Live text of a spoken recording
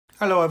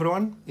Hello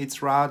everyone,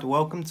 it's Rad.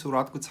 Welcome to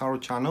Radko Tarot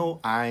channel,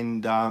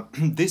 and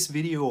this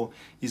video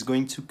is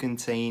going to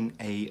contain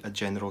a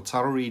general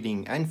tarot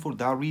reading, and for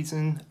that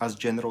reason, as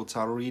general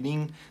tarot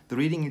reading, the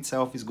reading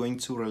itself is going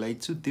to relate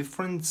to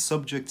different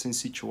subjects and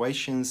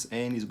situations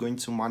and is going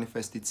to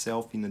manifest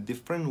itself in a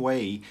different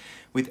way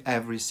with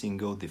every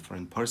single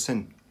different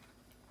person.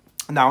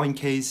 Now, in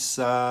case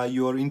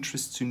you are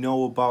interested to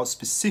know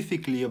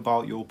specifically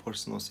about your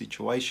personal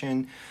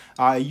situation,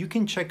 you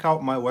can check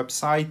out my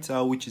website,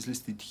 which is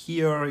listed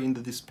here in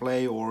the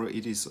display, or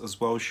it is as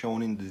well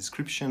shown in the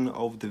description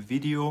of the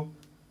video.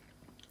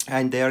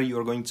 And there you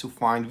are going to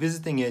find,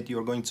 visiting it, you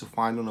are going to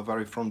find on the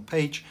very front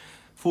page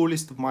full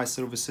list of my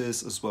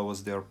services as well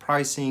as their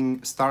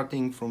pricing,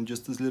 starting from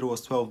just as little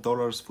as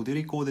 $12 for the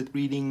recorded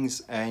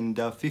readings and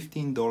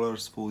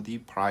 $15 for the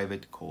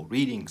private call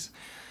readings.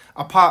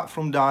 Apart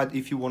from that,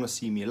 if you want to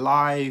see me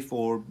live,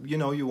 or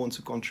you want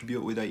to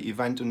contribute with an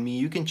event on me,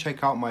 you can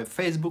check out my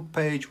Facebook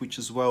page, which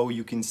as well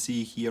you can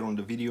see here on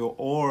the video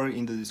or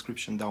in the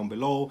description down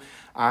below,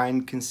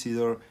 and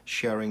consider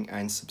sharing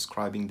and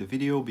subscribing the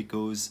video,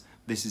 because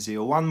this is a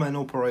one-man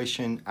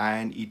operation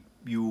and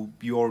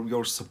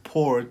your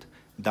support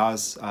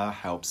does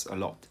helps a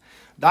lot.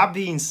 That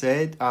being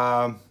said,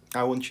 I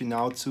want you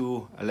now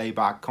to lay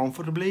back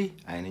comfortably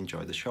and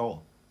enjoy the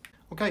show.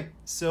 Okay,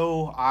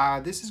 so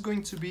this is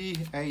going to be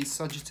a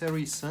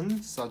Sagittarius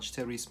Sun,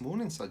 Sagittarius Moon,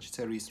 and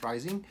Sagittarius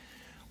Rising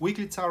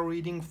weekly tarot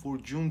reading for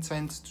June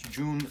 10th to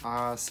June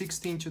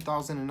 16,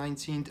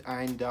 2019.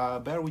 And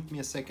bear with me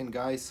a second,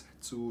 guys,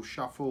 to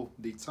shuffle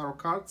the tarot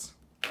cards.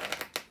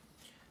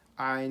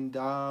 And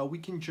we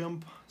can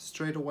jump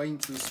straight away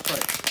into the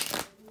spread.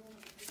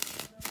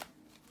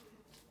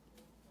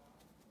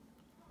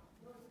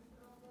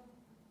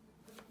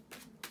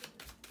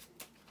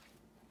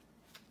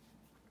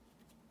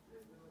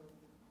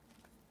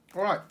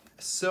 All right,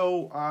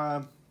 so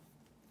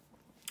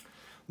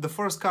the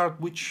first card,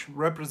 which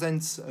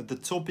represents the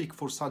topic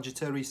for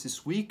Sagittarius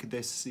this week,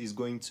 this is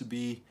going to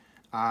be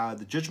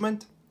the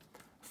Judgment,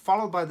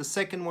 followed by the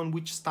second one,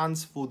 which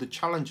stands for the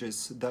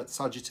challenges that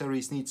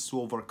Sagittarius needs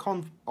to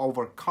overcome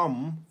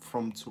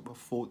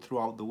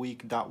throughout the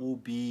week. That will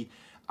be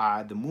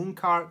the Moon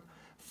card,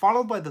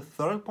 followed by the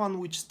third one,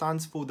 which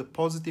stands for the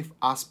positive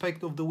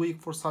aspect of the week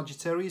for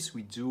Sagittarius.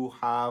 We do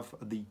have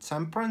the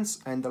Temperance,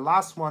 and the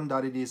last one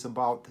that it is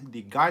about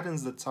the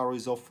guidance that Tarot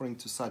is offering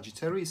to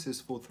Sagittarius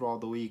for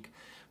throughout the week.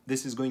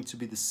 This is going to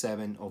be the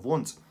Seven of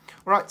Wands.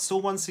 All right, so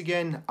once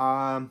again,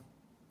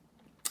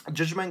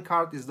 Judgment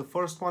card is the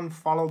first one,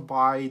 followed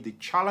by the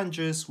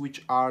challenges,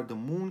 which are the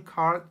Moon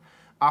card.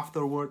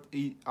 Afterwards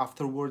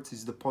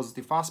is the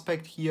positive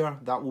aspect here.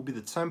 That will be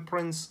the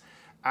Temperance.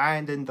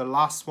 And then the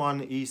last one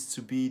is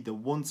to be the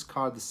Wands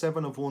card, the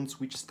Seven of Wands,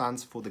 which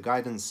stands for the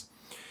guidance.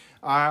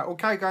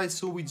 Okay, guys,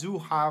 so we do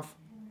have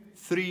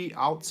 3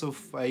 out of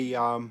a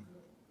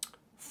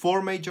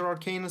 4 major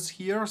arcanas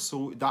here,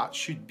 so that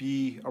should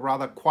be a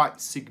rather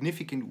quite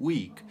significant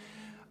week.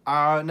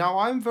 Now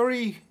I'm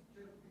very,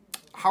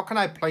 how can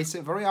I place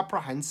it, very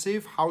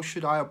apprehensive. How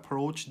should I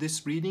approach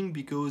this reading,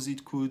 because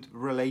it could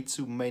relate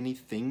to many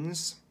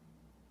things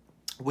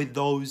with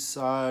those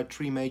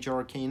 3 major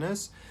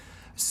arcanas.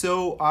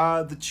 So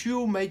the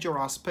 2 major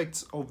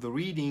aspects of the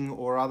reading,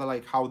 or rather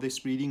like how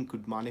this reading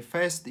could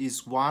manifest,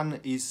 is one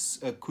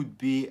is could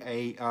be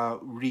a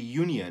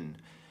reunion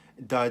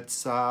that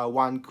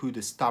one could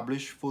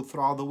establish for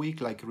throughout the week,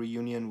 like a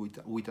reunion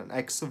with an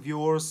ex of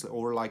yours,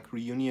 or like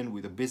reunion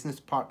with a business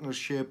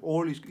partnership,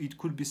 or it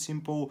could be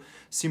simple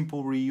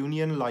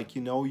reunion, like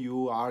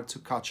you are to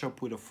catch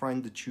up with a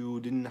friend that you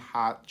didn't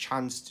have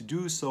chance to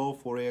do so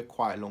for a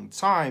quite long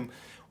time,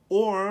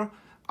 or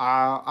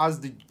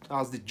as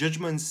the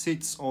Judgment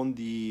sits on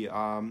the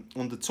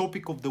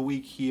topic of the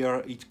week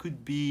here, it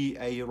could be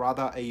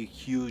rather a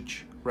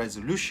huge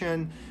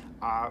resolution,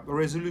 a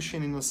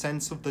resolution in the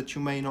sense of that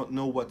you may not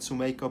know what to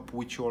make up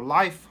with your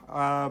life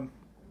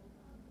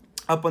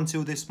up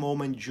until this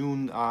moment,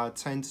 June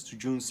 10th to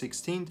June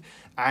 16th,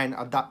 and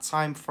at that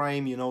time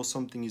frame,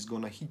 something is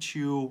gonna hit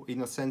you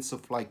in a sense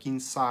of like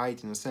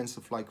insight, in a sense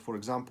of like, for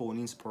example, an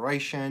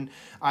inspiration.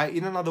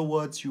 In other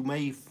words, you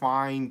may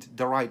find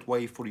the right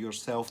way for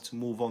yourself to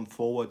move on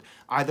forward,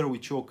 either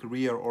with your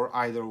career or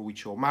either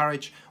with your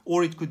marriage,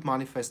 or it could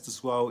manifest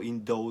as well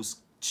in those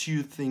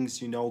 2 things,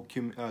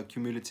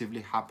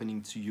 cumulatively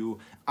happening to you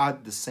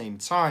at the same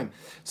time.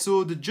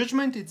 So the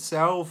Judgment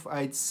itself,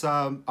 it's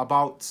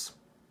about,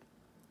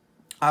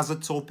 as a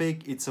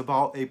topic, it's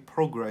about a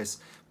progress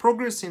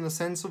in the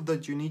sense of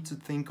that you need to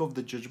think of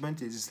the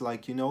Judgment. It's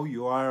like,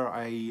 you are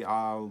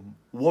a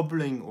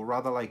wobbling, or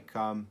rather like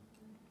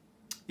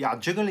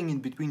juggling in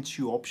between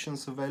 2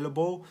 options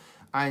available,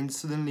 and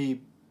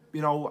suddenly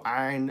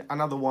and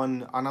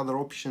another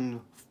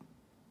option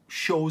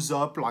shows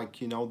up, like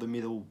the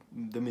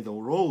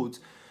middle road.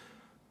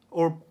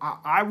 Or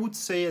I would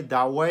say it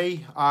that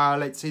way.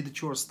 Let's say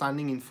that you are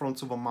standing in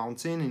front of a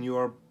mountain and you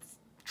are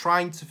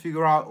trying to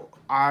figure out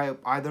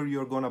either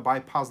you're gonna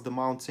bypass the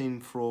mountain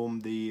from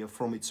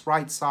its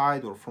right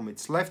side or from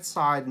its left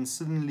side, and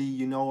suddenly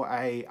you know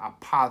a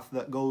path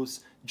that goes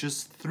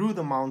just through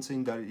the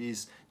mountain that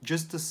is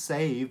just as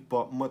safe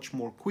but much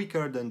more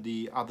quicker than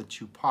the other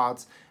two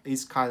paths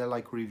is kind of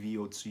like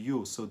revealed to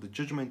you. So the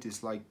judgment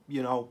is like,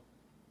 you know,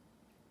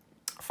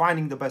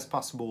 finding the best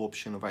possible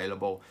option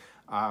available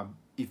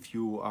if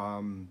you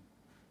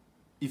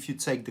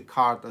take the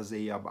card as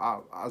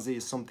a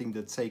something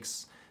that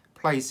takes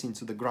place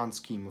into the grand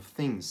scheme of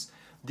things.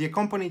 The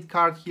accompanied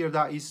card here,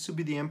 that is to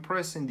be the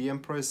Empress, and the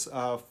Empress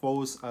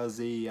falls as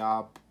a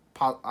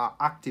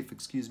active,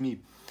 excuse me,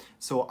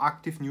 so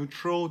active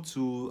neutral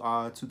to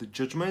the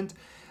Judgment.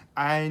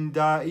 And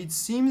it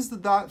seems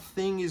that that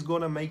thing is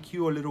gonna make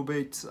you a little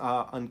bit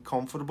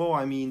uncomfortable.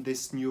 I mean,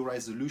 this new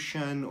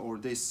resolution or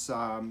this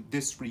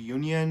this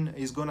reunion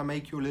is gonna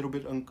make you a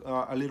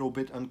little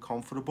bit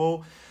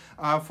uncomfortable.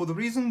 For the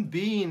reason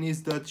being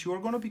is that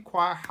you're gonna be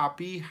quite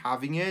happy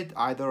having it,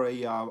 either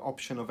a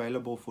option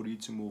available for you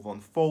to move on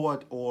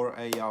forward, or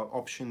a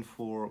option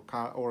for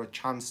or a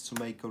chance to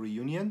make a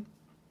reunion.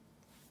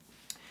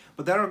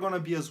 But there are going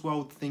to be as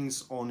well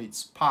things on its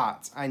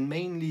path, and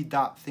mainly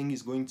that thing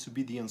is going to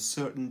be the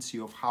uncertainty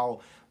of how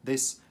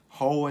this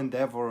whole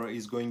endeavor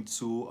is going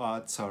to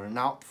turn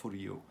out for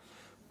you.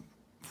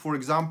 For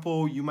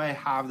example, you may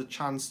have the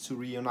chance to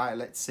reunite,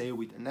 let's say,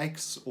 with an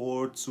ex,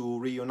 or to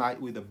reunite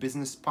with a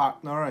business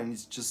partner, and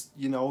it's just,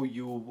 you know,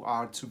 you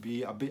are to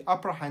be a bit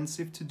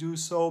apprehensive to do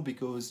so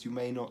because you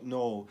may not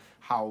know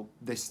how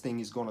this thing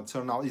is going to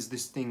turn out. Is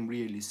this thing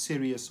really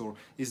serious, or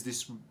is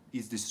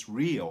this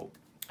real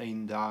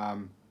in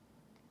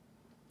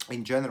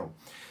general?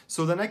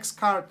 So the next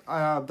card,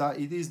 that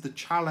it is the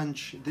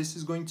challenge. This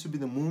is going to be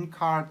the Moon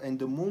card, and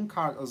the Moon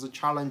card as a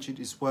challenge, it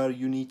is where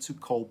you need to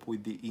cope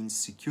with the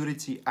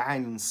insecurity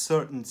and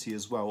uncertainty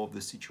as well of the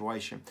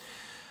situation.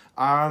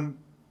 The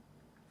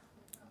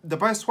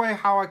best way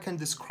how I can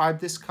describe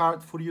this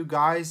card for you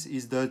guys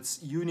is that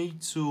you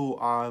need to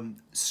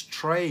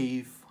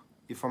strive,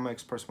 if I may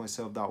express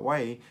myself that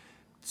way,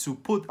 to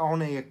put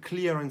on a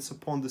clearance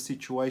upon the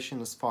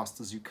situation as fast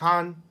as you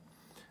can.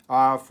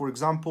 For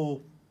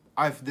example,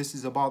 if this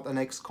is about an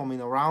ex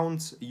coming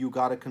around, you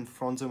gotta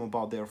confront them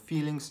about their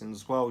feelings, and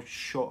as well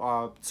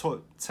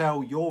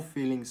tell your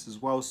feelings as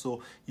well,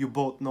 so you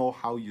both know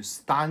how you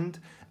stand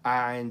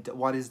and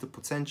what is the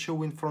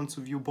potential in front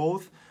of you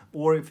both.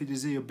 Or if it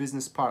is a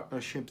business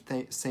partnership,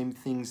 same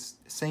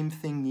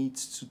thing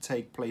needs to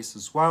take place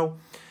as well.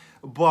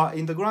 But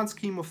in the grand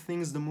scheme of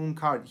things, the Moon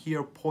card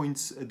here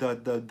points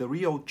that the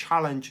real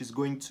challenge is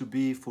going to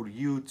be for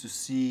you to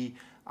see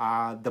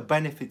the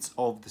benefits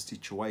of the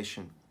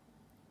situation,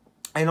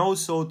 and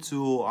also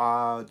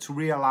to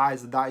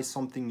realize that is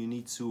something you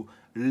need to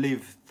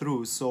live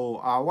through.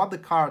 So what the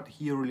card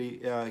here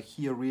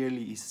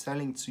really is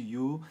selling to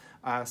you,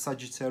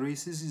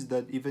 Sagittarius, is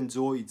that even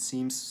though it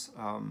seems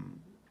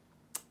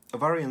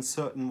very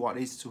uncertain what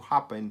is to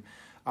happen,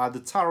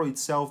 the tarot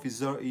itself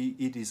is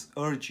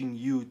urging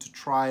you to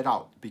try it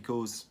out,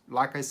 because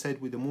like I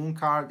said with the Moon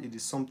card, it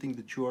is something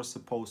that you are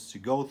supposed to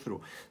go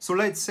through. So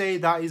let's say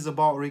that is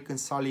about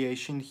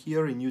reconciliation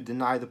here, and you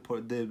deny the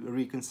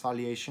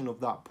reconciliation of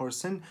that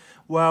person.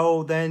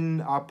 Well,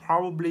 then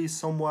probably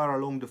somewhere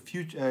along the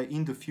future,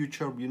 in the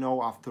future, you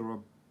know, after a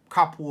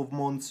couple of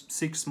months,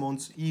 6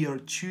 months, year,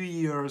 2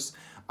 years,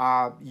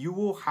 you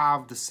will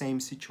have the same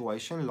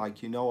situation,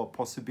 like, you know, a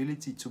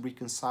possibility to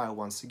reconcile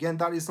once again.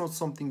 That is not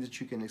something that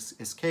you can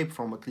escape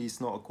from, at least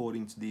not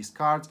according to these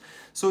cards.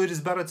 So it is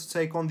better to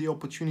take on the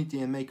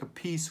opportunity and make a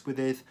peace with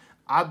it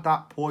at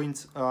that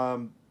point,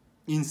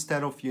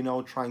 instead of, you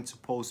know, trying to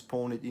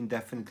postpone it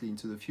indefinitely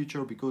into the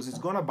future, because it's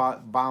gonna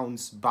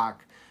bounce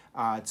back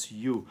to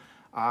you.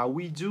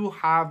 We do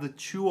have the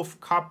Two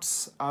of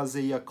Cups as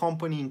a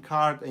accompanying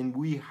card, and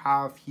we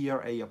have here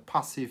a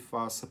passive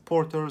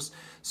supporters.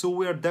 So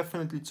we are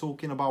definitely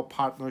talking about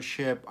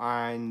partnership,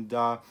 and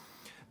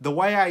the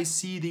way I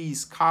see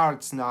these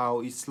cards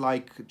now, it's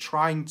like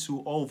trying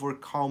to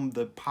overcome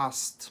the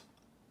past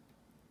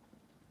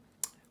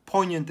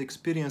poignant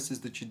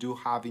experiences that you do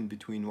have in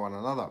between one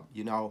another,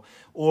 you know.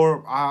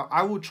 Or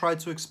I would try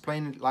to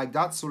explain it like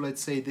that. So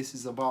let's say this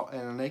is about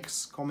an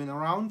ex coming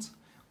around,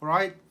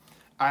 right?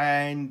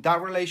 And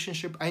that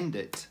relationship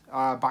ended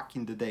back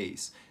in the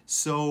days.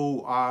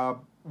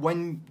 So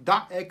when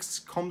that ex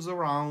comes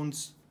around,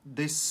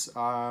 this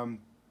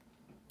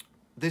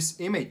this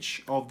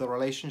image of the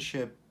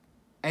relationship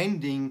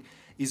ending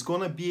is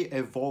gonna be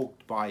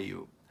evoked by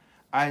you.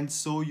 And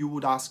so you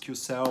would ask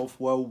yourself,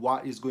 well,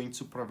 what is going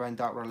to prevent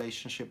that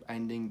relationship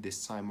ending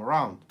this time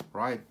around,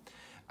 right?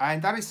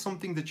 And that is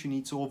something that you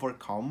need to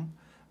overcome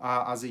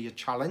as a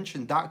challenge,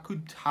 and that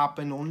could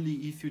happen only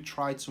if you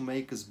try to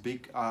make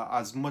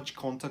as much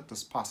contact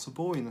as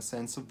possible, in a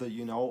sense of the,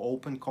 you know,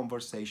 open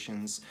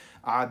conversations,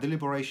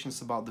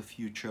 deliberations about the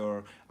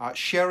future,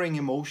 sharing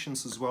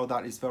emotions as well.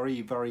 That is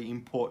very, very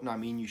important. I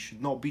mean, you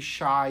should not be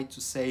shy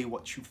to say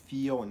what you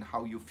feel and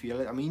how you feel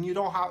it. I mean, you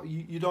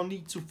don't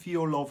need to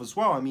feel love as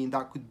well. I mean,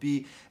 that could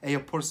be a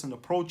person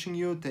approaching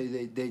you.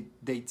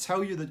 They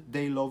tell you that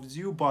they loved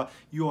you, but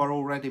you are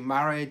already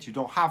married. You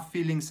don't have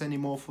feelings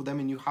anymore for them,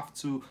 and you have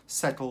to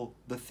settle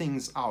the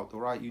things out. All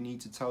right, you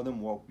need to tell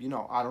them, well, you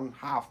know, I don't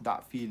have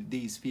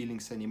these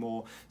feelings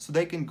anymore, so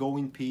they can go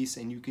in peace,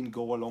 and you can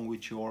go along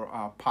with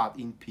your path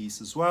in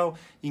peace as well,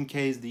 in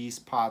case these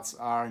paths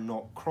are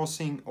not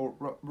crossing, or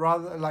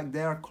rather like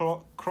they are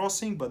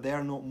crossing, but they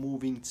are not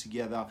moving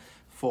together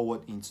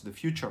forward into the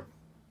future.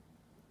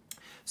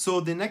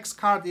 So the next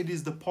card, it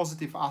is the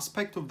positive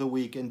aspect of the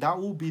week, and that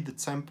will be the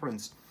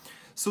Temperance.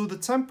 So the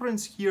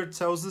Temperance here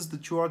tells us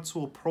that you are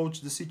to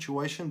approach the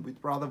situation with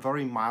rather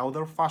very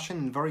milder fashion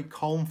and very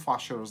calm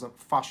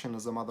fashion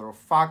as a matter of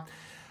fact.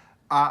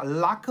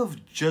 Lack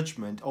of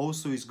judgment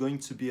also is going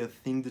to be a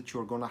thing that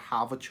you're going to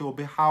have at your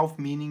behalf,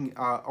 meaning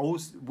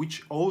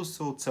which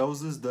also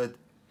tells us that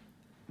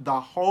the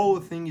whole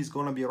thing is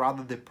going to be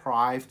rather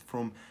deprived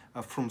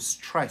from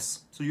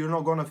stress. So you're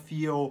not going to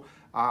feel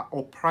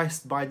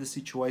oppressed by the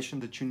situation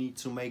that you need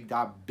to make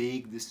that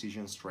big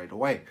decision straight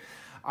away.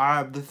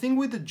 The thing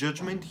with the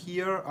judgment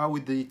here,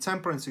 with the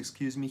Temperance,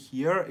 excuse me,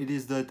 here, it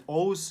is that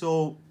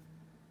also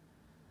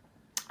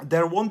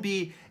there won't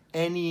be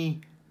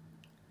any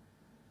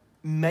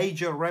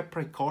major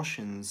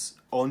repercussions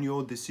on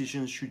your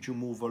decisions should you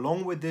move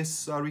along with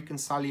this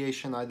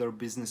reconciliation, either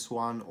business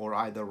one or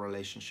either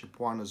relationship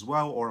one as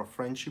well, or a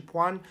friendship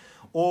one,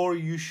 or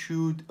you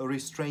should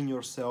restrain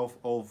yourself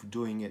of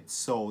doing it.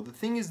 So the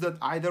thing is that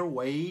either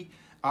way,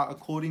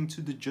 according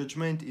to the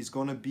judgment, is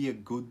going to be a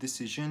good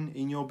decision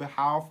in your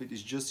behalf. It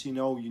is just, you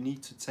know, you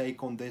need to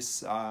take on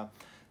this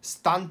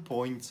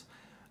standpoint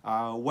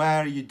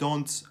where you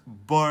don't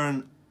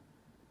burn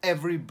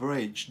every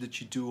bridge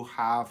that you do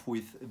have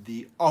with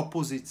the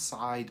opposite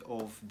side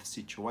of the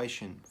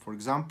situation. For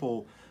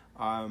example,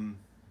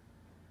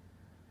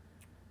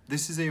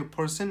 this is a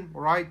person,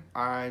 right?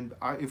 And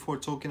if we're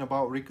talking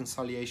about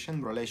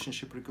reconciliation,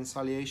 relationship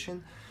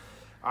reconciliation,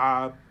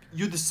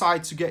 you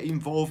decide to get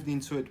involved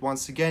into it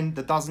once again.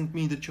 That doesn't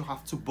mean that you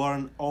have to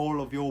burn all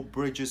of your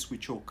bridges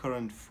with your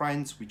current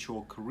friends, with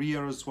your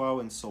career as well,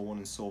 and so on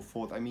and so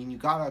forth. I mean, you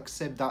gotta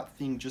accept that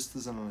thing just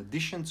as an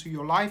addition to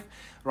your life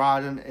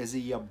rather than as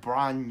a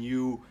brand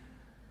new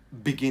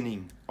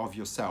beginning of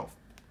yourself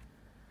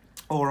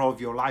or of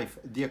your life.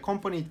 The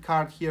accompanied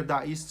card here,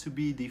 that is to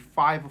be the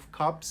Five of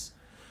Cups,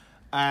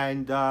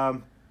 and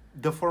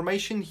the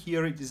formation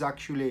here, it is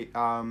actually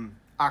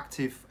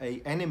active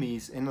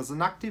enemies, and as an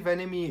active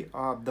enemy,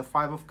 the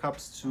Five of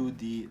Cups to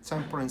the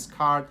Temperance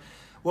card,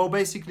 well,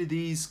 basically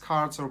these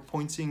cards are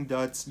pointing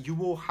that you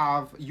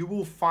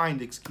will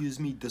find, excuse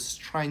me, the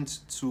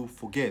strength to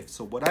forgive.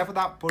 So whatever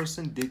that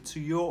person did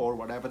to you, or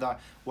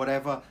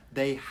whatever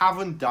they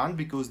haven't done,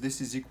 because this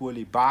is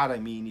equally bad. I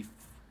mean, if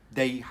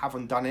they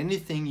haven't done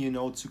anything, you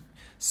know, to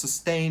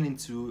sustain and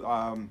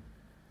to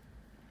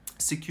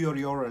secure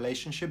your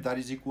relationship, that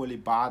is equally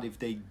bad if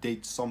they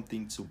did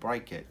something to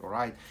break it. All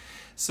right,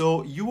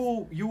 so you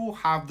will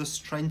have the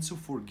strength to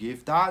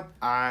forgive that,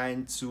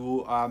 and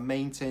to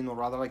maintain, or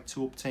rather like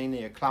to obtain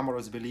a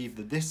clamorous belief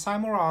that this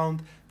time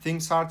around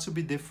things are to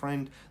be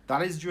different.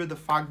 That is due to the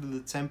fact that the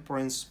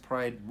Temperance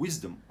spread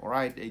wisdom. All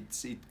right, it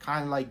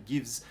kind of like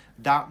gives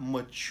that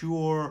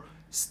mature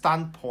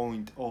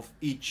standpoint of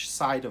each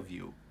side of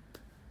you.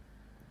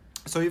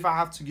 So if I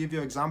have to give you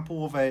an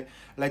example of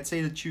let's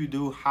say that you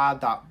do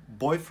have that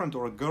boyfriend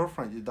or a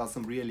girlfriend, it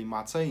doesn't really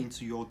matter,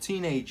 into your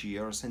teenage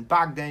years, and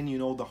back then, you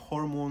know, the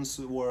hormones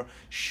were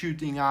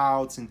shooting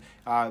out, and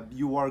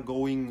you are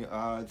going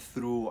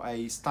through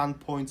a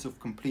standpoint of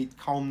complete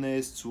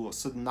calmness to a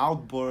sudden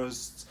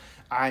outbursts,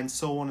 and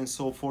so on and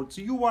so forth.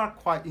 So you are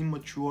quite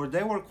immature,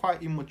 they were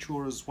quite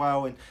immature as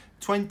well, and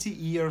 20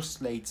 years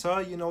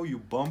later, you know, you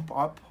bump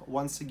up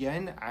once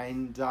again,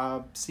 and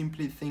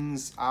simply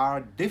things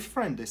are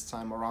different this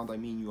time around. I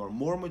mean, you are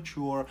more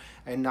mature,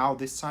 and now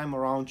this time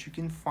around you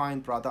can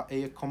find rather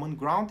a common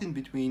ground in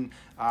between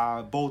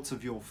both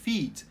of your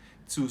feet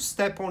to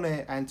step on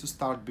it and to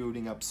start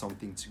building up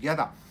something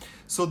together.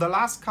 So the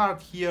last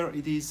card here,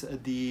 it is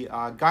the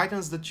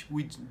guidance that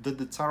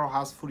the tarot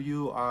has for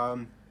you,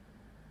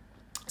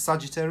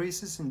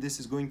 Sagittarius, and this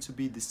is going to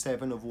be the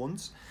Seven of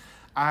Wands.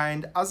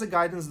 And as a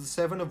guidance, the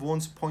Seven of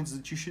Wands points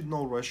that you should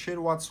not rush it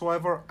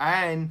whatsoever,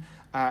 and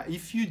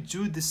if you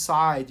do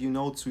decide, you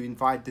know, to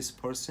invite this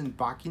person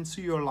back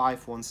into your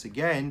life once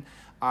again,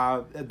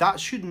 that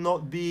should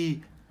not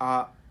be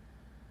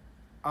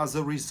as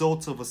a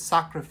result of a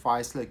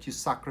sacrifice, like you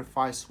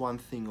sacrifice one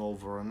thing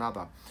over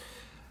another.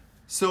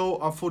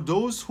 So for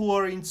those who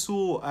are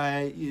into,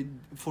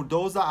 for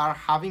those that are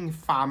having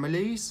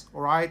families,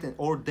 all right,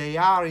 or they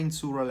are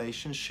into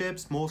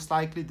relationships, most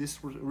likely this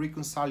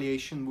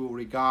reconciliation will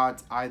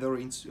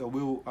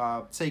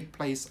take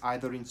place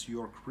either into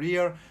your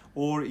career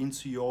or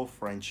into your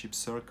friendship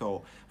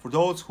circle. For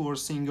those who are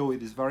single,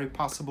 it is very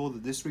possible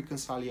that this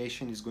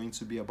reconciliation is going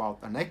to be about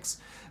an ex.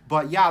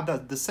 But yeah,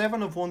 the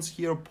Seven of Wands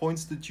here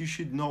points that you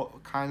should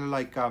not kind of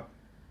like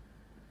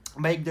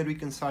make the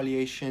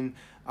reconciliation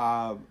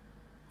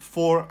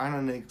for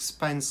an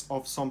expense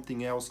of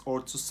something else,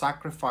 or to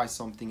sacrifice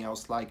something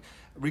else, like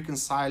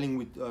reconciling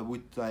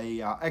with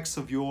a ex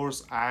of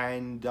yours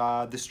and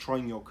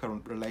destroying your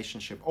current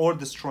relationship or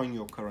destroying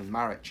your current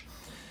marriage.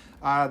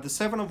 The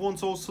Seven of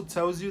Wands also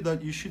tells you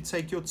that you should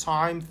take your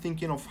time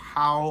thinking of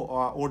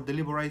how or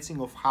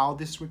deliberating of how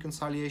this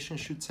reconciliation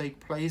should take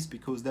place,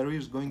 because there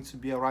is going to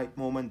be a right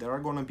moment, there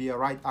are going to be a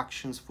right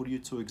actions for you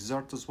to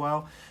exert as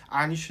well,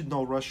 and you should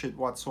not rush it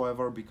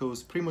whatsoever,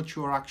 because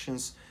premature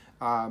actions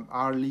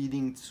are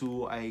leading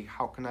to a,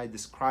 how can I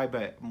describe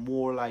it,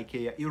 more like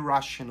a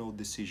irrational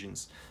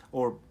decisions,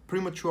 or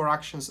premature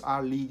actions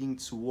are leading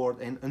toward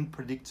an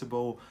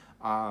unpredictable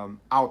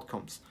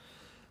outcomes.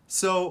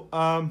 So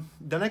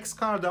the next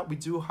card that we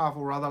do have,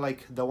 or rather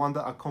like the one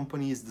that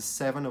accompanies the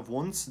Seven of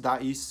Wands,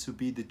 that is to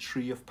be the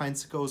Three of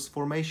Pentacles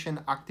formation,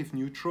 active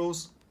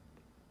neutrals.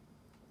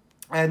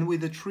 And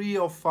with the Three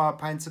of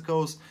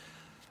Pentacles,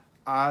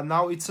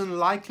 now it's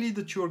unlikely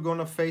that you're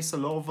gonna face a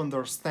lot of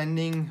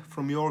understanding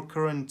from your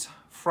current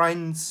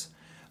friends.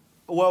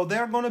 Well,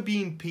 they're gonna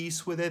be in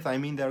peace with it. I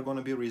mean, they're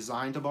gonna be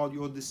resigned about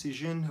your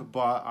decision,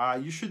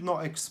 but you should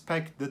not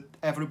expect that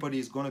everybody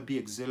is gonna be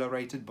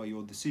exhilarated by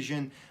your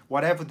decision.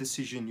 Whatever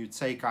decision you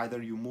take,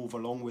 either you move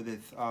along with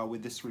it,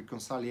 with this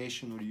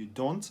reconciliation, or you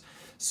don't.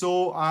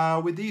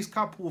 So with these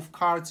couple of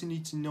cards, you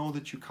need to know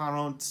that you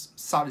cannot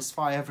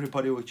satisfy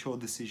everybody with your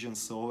decision.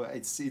 So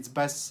it's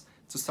best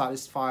to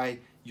satisfy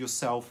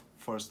yourself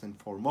first and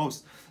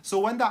foremost. So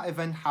when that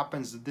event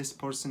happens, that this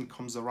person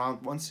comes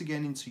around once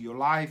again into your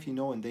life, you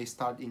know, and they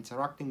start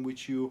interacting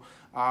with you,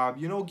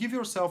 you know, give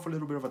yourself a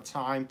little bit of a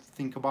time to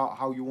think about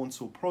how you want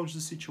to approach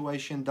the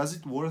situation. Does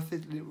it worth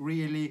it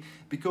really?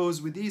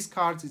 Because with these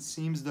cards, it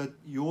seems that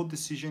your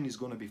decision is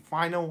going to be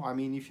final. I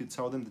mean, if you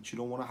tell them that you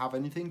don't want to have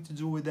anything to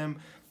do with them,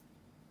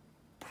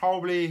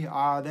 probably they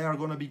are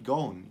gonna be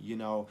gone. You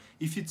know,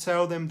 if you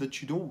tell them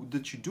that you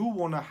do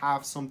want to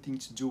have something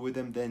to do with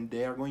them, then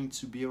they are going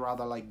to be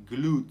rather like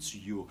glued to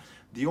you.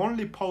 The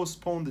only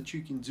postpone that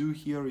you can do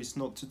here is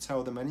not to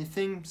tell them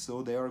anything,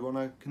 so they are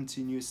gonna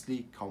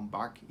continuously come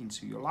back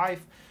into your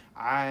life,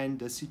 and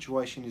the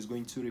situation is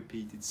going to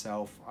repeat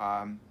itself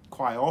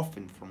quite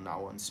often from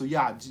now on. So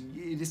yeah,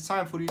 it is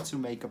time for you to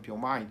make up your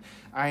mind.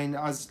 And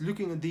as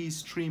looking at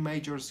these three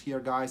majors here,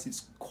 guys,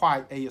 it's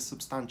quite a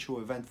substantial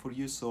event for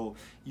you. So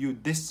you,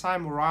 this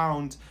time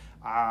around,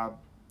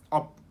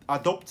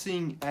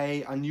 adopting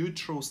a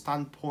neutral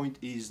standpoint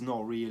is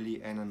not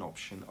really an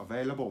option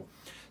available.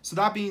 So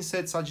that being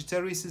said,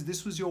 Sagittarius,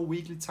 this was your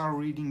weekly tarot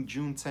reading,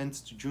 June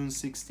 10th to June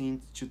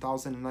 16th,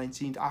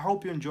 2019. I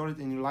hope you enjoyed it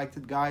and you liked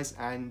it, guys,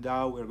 and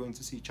we're going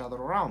to see each other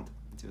around.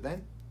 Until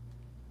then,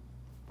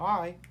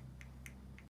 bye.